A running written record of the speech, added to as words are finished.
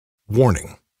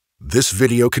Warning: this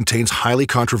video contains highly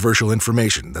controversial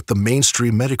information that the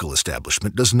mainstream medical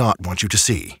establishment does not want you to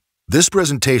see. This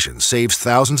presentation saves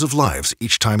thousands of lives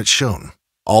each time it's shown.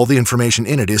 All the information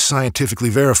in it is scientifically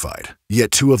verified,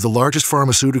 yet two of the largest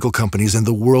pharmaceutical companies in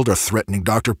the world are threatening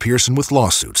Dr. Pearson with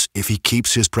lawsuits if he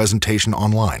keeps his presentation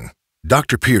online.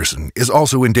 Dr. Pearson is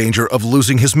also in danger of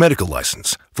losing his medical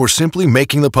license for simply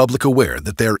making the public aware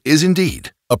that there is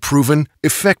indeed a proven,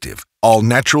 effective,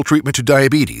 all-natural treatment to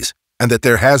diabetes, and that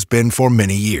there has been for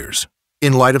many years.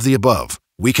 In light of the above,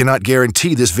 we cannot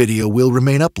guarantee this video will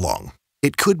remain up long.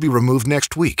 It could be removed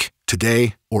next week,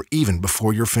 today, or even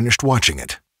before you're finished watching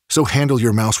it. So handle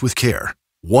your mouse with care.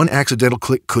 One accidental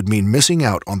click could mean missing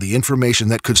out on the information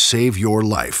that could save your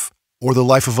life, or the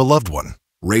life of a loved one.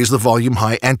 Raise the volume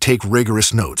high and take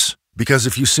rigorous notes, because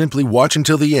if you simply watch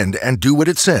until the end and do what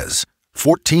it says,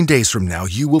 14 days from now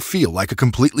you will feel like a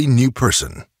completely new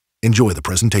person. Enjoy the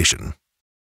presentation.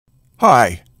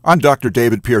 Hi, I'm Dr.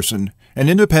 David Pearson, an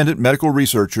independent medical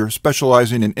researcher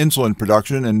specializing in insulin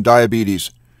production and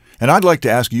diabetes. And I'd like to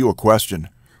ask you a question.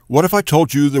 What if I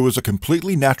told you there was a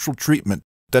completely natural treatment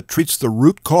that treats the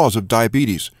root cause of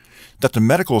diabetes, that the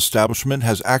medical establishment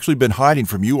has actually been hiding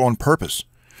from you on purpose?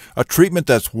 A treatment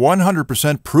that's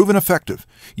 100% proven effective,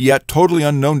 yet totally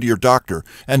unknown to your doctor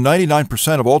and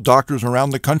 99% of all doctors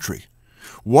around the country.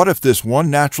 What if this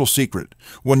one natural secret,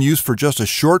 when used for just a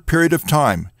short period of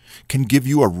time, can give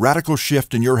you a radical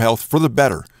shift in your health for the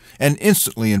better and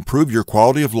instantly improve your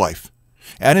quality of life?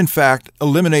 And in fact,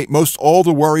 eliminate most all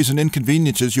the worries and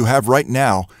inconveniences you have right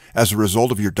now as a result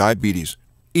of your diabetes,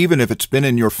 even if it's been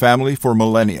in your family for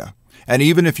millennia, and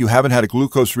even if you haven't had a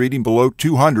glucose reading below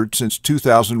 200 since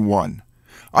 2001.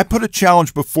 I put a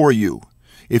challenge before you.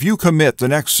 If you commit the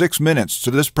next 6 minutes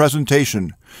to this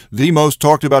presentation, the most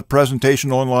talked about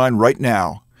presentation online right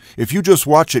now, if you just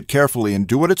watch it carefully and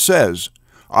do what it says,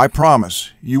 I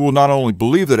promise you will not only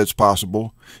believe that it's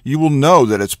possible, you will know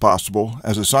that it's possible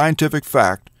as a scientific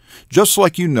fact, just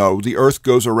like you know the Earth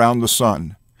goes around the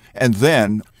sun. And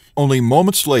then, only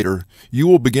moments later, you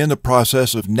will begin the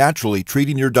process of naturally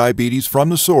treating your diabetes from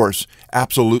the source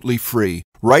absolutely free,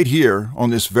 right here on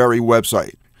this very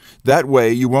website. That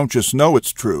way you won't just know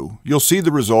it's true, you'll see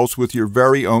the results with your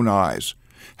very own eyes.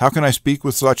 How can I speak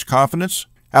with such confidence?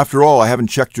 After all, I haven't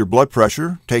checked your blood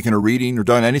pressure, taken a reading, or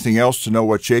done anything else to know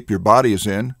what shape your body is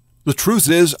in. The truth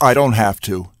is, I don't have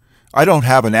to. I don't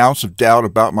have an ounce of doubt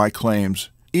about my claims.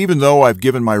 Even though I've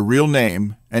given my real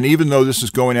name, and even though this is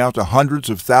going out to hundreds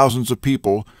of thousands of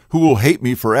people who will hate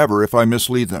me forever if I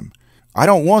mislead them. I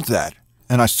don't want that,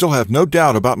 and I still have no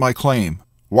doubt about my claim.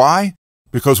 Why?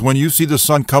 Because when you see the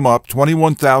sun come up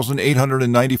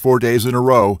 21,894 days in a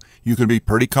row, you can be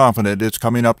pretty confident it's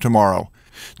coming up tomorrow.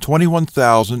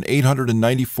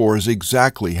 21,894 is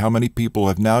exactly how many people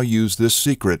have now used this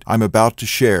secret I'm about to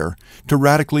share to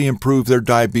radically improve their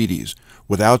diabetes,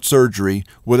 without surgery,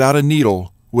 without a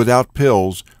needle, without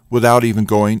pills, without even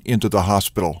going into the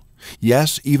hospital.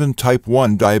 Yes, even type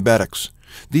 1 diabetics.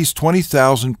 These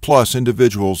 20,000 plus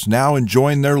individuals now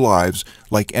enjoying their lives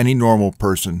like any normal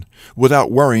person,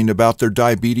 without worrying about their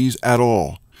diabetes at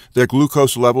all. Their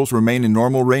glucose levels remain in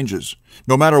normal ranges,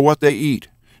 no matter what they eat,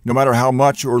 no matter how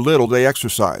much or little they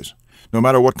exercise, no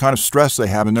matter what kind of stress they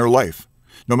have in their life,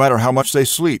 no matter how much they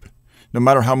sleep, no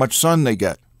matter how much sun they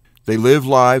get. They live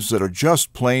lives that are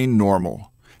just plain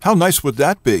normal. How nice would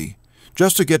that be?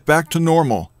 Just to get back to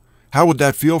normal. How would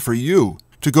that feel for you?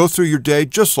 To go through your day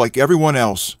just like everyone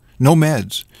else. No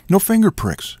meds, no finger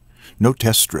pricks, no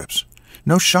test strips,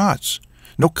 no shots,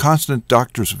 no constant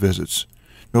doctor's visits,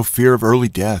 no fear of early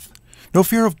death, no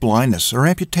fear of blindness or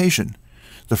amputation.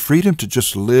 The freedom to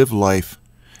just live life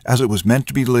as it was meant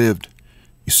to be lived.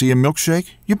 You see a milkshake?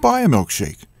 You buy a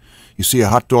milkshake. You see a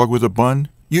hot dog with a bun?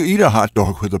 You eat a hot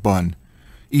dog with a bun.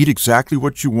 Eat exactly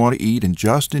what you want to eat and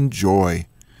just enjoy.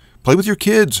 Play with your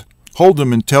kids. Hold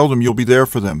them and tell them you'll be there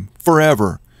for them,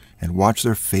 forever, and watch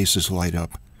their faces light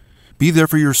up. Be there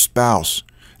for your spouse,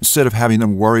 instead of having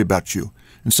them worry about you,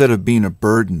 instead of being a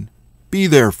burden. Be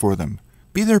there for them.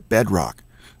 Be their bedrock,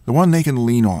 the one they can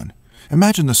lean on.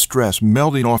 Imagine the stress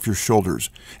melting off your shoulders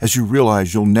as you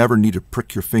realize you'll never need to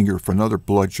prick your finger for another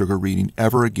blood sugar reading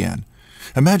ever again.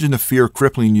 Imagine the fear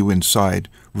crippling you inside,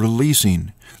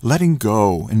 releasing, letting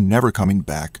go, and never coming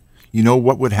back. You know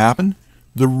what would happen?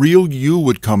 The real you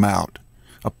would come out.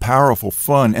 A powerful,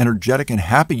 fun, energetic, and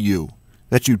happy you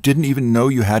that you didn't even know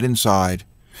you had inside.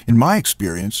 In my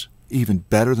experience, even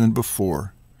better than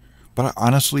before. But I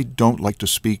honestly don't like to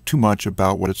speak too much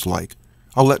about what it's like.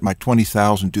 I'll let my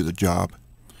 20,000 do the job.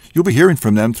 You'll be hearing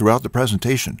from them throughout the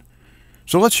presentation.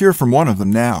 So let's hear from one of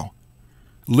them now.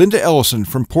 Linda Ellison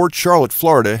from Port Charlotte,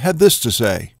 Florida, had this to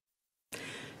say.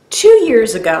 2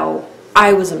 years ago,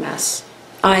 I was a mess.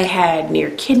 I had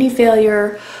near kidney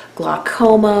failure,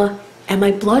 glaucoma, and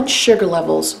my blood sugar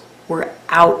levels were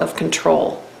out of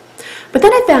control. But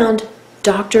then I found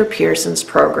Dr. Pearson's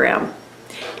program.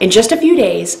 In just a few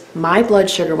days, my blood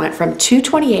sugar went from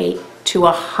 228 to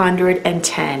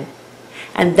 110.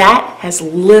 And that has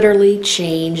literally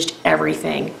changed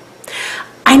everything.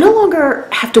 I no longer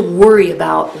have to worry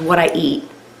about what I eat.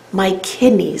 My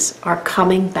kidneys are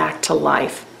coming back to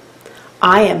life.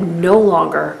 I am no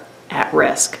longer at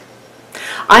risk.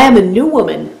 I am a new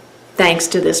woman thanks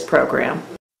to this program.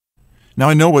 Now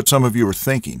I know what some of you are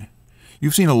thinking.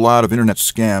 You've seen a lot of internet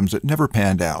scams that never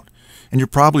panned out, and you're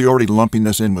probably already lumping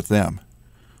this in with them.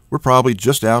 We're probably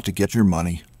just out to get your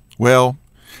money. Well,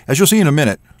 as you'll see in a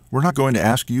minute, we're not going to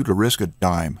ask you to risk a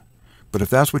dime. But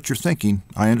if that's what you're thinking,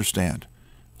 I understand.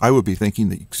 I would be thinking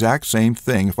the exact same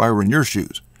thing if I were in your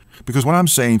shoes. Because what I'm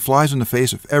saying flies in the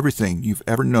face of everything you've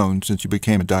ever known since you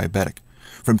became a diabetic.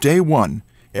 From day one,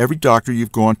 every doctor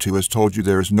you've gone to has told you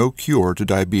there is no cure to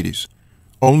diabetes.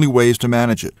 Only ways to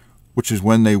manage it, which is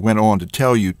when they went on to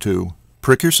tell you to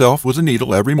prick yourself with a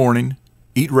needle every morning,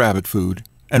 eat rabbit food,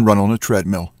 and run on a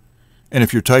treadmill. And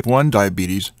if you're type 1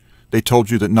 diabetes, they told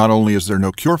you that not only is there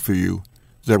no cure for you,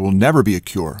 there will never be a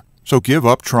cure. So give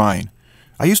up trying.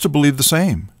 I used to believe the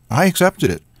same. I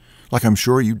accepted it, like I'm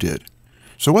sure you did.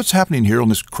 So what's happening here on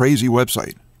this crazy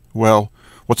website? Well,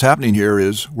 what's happening here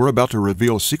is we're about to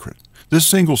reveal a secret. This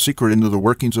single secret into the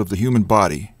workings of the human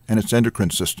body and its endocrine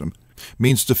system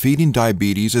means defeating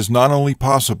diabetes is not only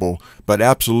possible, but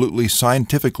absolutely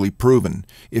scientifically proven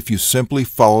if you simply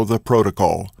follow the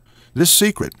protocol. This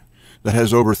secret, that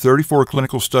has over 34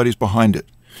 clinical studies behind it,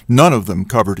 none of them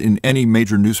covered in any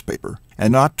major newspaper,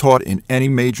 and not taught in any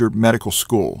major medical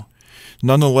school.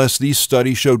 Nonetheless, these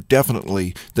studies show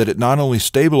definitely that it not only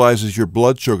stabilizes your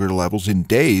blood sugar levels in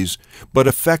days, but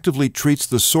effectively treats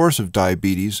the source of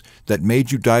diabetes that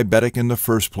made you diabetic in the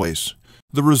first place.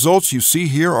 The results you see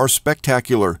here are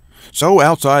spectacular, so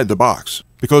outside the box,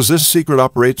 because this secret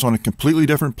operates on a completely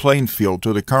different playing field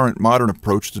to the current modern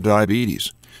approach to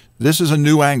diabetes. This is a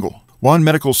new angle, one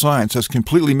medical science has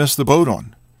completely missed the boat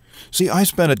on. See, I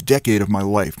spent a decade of my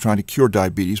life trying to cure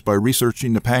diabetes by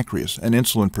researching the pancreas and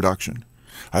insulin production.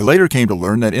 I later came to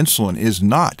learn that insulin is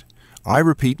not, I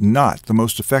repeat, not the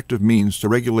most effective means to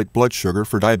regulate blood sugar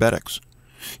for diabetics.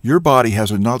 Your body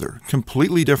has another,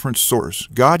 completely different source,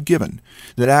 God-given,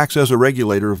 that acts as a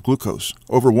regulator of glucose,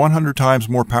 over 100 times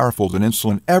more powerful than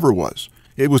insulin ever was.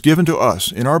 It was given to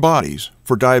us, in our bodies,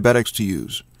 for diabetics to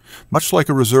use, much like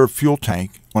a reserve fuel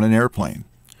tank on an airplane.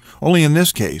 Only in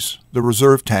this case, the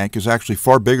reserve tank is actually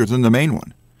far bigger than the main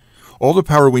one. All the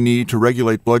power we need to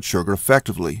regulate blood sugar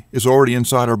effectively is already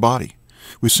inside our body.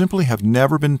 We simply have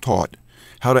never been taught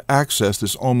how to access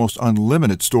this almost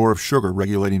unlimited store of sugar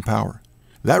regulating power.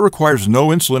 That requires no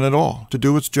insulin at all to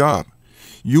do its job.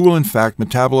 You will in fact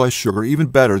metabolize sugar even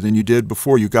better than you did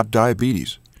before you got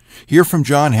diabetes. Hear from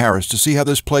John Harris to see how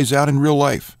this plays out in real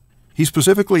life. He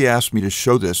specifically asked me to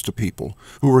show this to people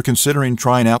who were considering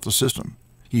trying out the system.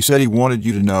 He said he wanted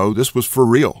you to know this was for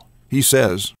real. He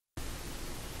says,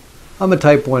 I'm a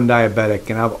type 1 diabetic,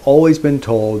 and I've always been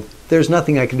told there's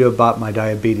nothing I can do about my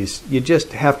diabetes. You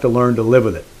just have to learn to live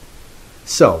with it.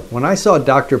 So, when I saw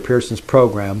Dr. Pearson's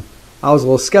program, I was a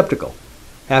little skeptical.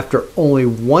 After only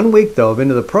 1 week, though,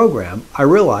 into the program, I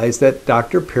realized that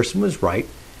Dr. Pearson was right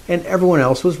and everyone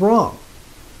else was wrong.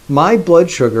 My blood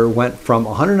sugar went from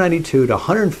 192 to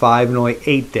 105 in only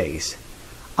 8 days.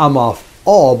 I'm off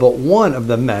all but one of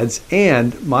the meds,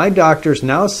 and my doctors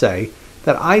now say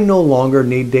that I no longer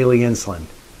need daily insulin.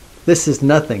 This is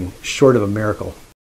nothing short of a miracle.